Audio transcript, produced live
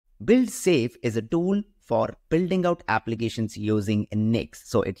BuildSafe is a tool for building out applications using Nix.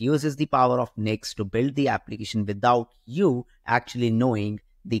 So it uses the power of Nix to build the application without you actually knowing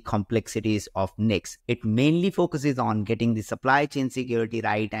the complexities of Nix. It mainly focuses on getting the supply chain security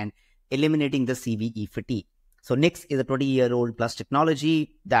right and eliminating the CVE fatigue. So Nix is a 20-year-old plus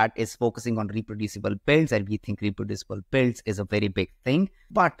technology that is focusing on reproducible builds, and we think reproducible builds is a very big thing.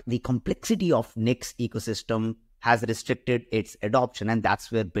 But the complexity of Nix ecosystem has restricted its adoption, and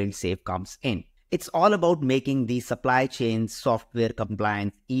that's where BuildSafe comes in. It's all about making the supply chain software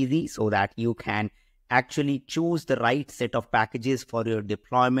compliance easy so that you can actually choose the right set of packages for your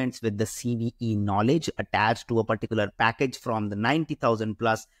deployments with the CVE knowledge attached to a particular package from the 90,000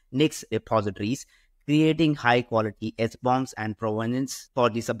 plus Nix repositories, creating high quality SBOMs and provenance for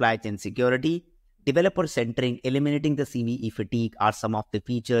the supply chain security. Developer centering, eliminating the CVE fatigue are some of the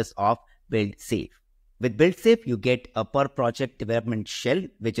features of BuildSafe. With BuildSafe, you get a per project development shell,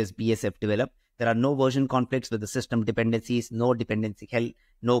 which is BSF developed. There are no version conflicts with the system dependencies, no dependency hell,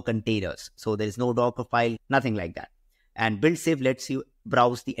 no containers. So there is no Docker file, nothing like that. And BuildSafe lets you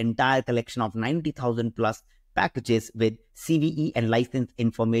browse the entire collection of 90,000 plus packages with CVE and license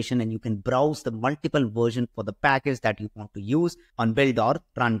information, and you can browse the multiple versions for the package that you want to use on build or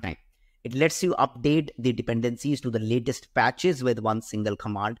runtime. It lets you update the dependencies to the latest patches with one single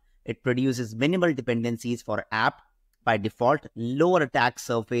command. It produces minimal dependencies for app by default. Lower attack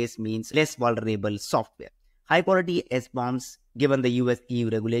surface means less vulnerable software. High quality SBOMs given the US EU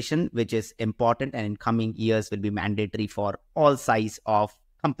regulation, which is important and in coming years will be mandatory for all size of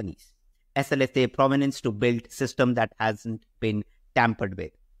companies. SLSA provenance to build system that hasn't been tampered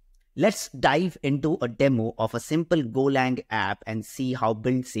with. Let's dive into a demo of a simple Golang app and see how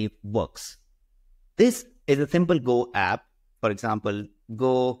BuildSafe works. This is a simple Go app. For example,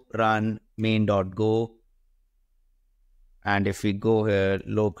 go run main.go. And if we go here,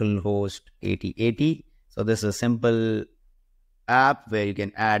 localhost 8080. So this is a simple app where you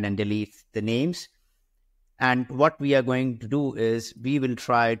can add and delete the names. And what we are going to do is we will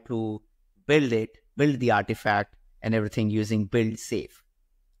try to build the artifact and everything using BuildSafe.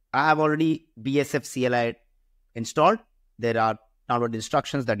 I have already BSF CLI installed. There are download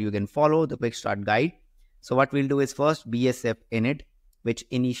instructions that you can follow, the quick start guide. So what we'll do is first BSF init, which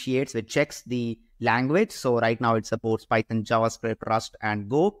checks the language. So right now it supports Python, JavaScript, Rust, and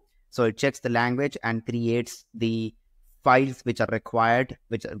Go. So it checks the language and creates the files which are required,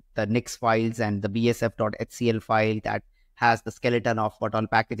 which are the Nix files and the bsf.hcl file that has the skeleton of what all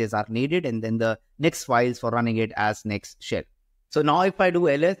packages are needed, and then the Nix files for running it as Nix shell. So now if I do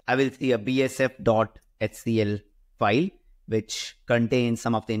ls, I will see a bsf.hcl file, which contains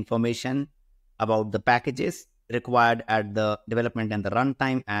some of the information about the packages required at the development and the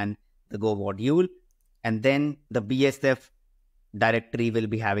runtime and the Go module. And then the BSF directory will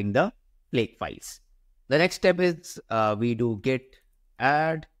be having the flake files. The next step is we do git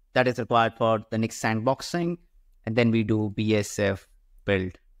add, that is required for the Nix sandboxing. And then we do BSF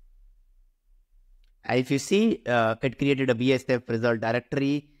build. And if you see, it created a BSF result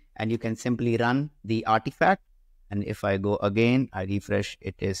directory, and you can simply run the artifact. And if I go again, I refresh,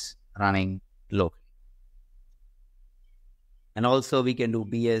 it is running locally. And also we can do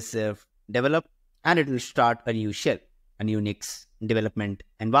BSF develop, and it will start a new shell, a new Nix development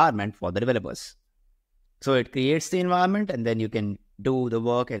environment for the developers. So it creates the environment, and then you can do the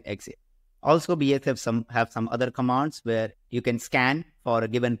work and exit. Also, BSF have some other commands where you can scan for a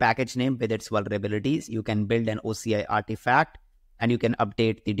given package name with its vulnerabilities. You can build an OCI artifact, and you can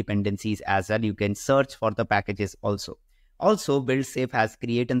update the dependencies as well. You can search for the packages also. Also, BuildSafe has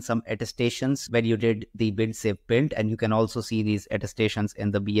created some attestations when you did the BuildSafe build, and you can also see these attestations in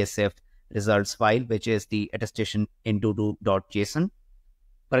the BSF results file, which is the attestation into.json.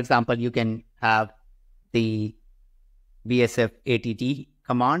 For example, you can have the BSF ATT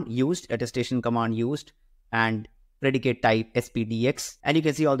command used, attestation command used, and predicate type SPDX, and you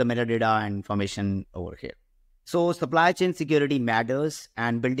can see all the metadata and information over here. So supply chain security matters,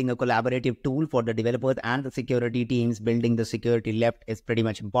 and building a collaborative tool for the developers and the security teams building the security left is pretty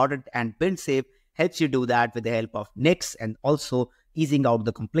much important, and BuildSafe helps you do that with the help of Nix and also easing out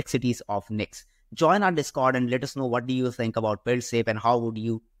the complexities of Nix. Join our Discord and let us know what do you think about BuildSafe and how would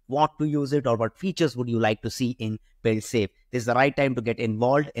you want to use it, or what features would you like to see in BuildSafe. This is the right time to get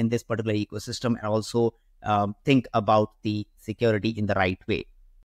involved in this particular ecosystem and also think about the security in the right way.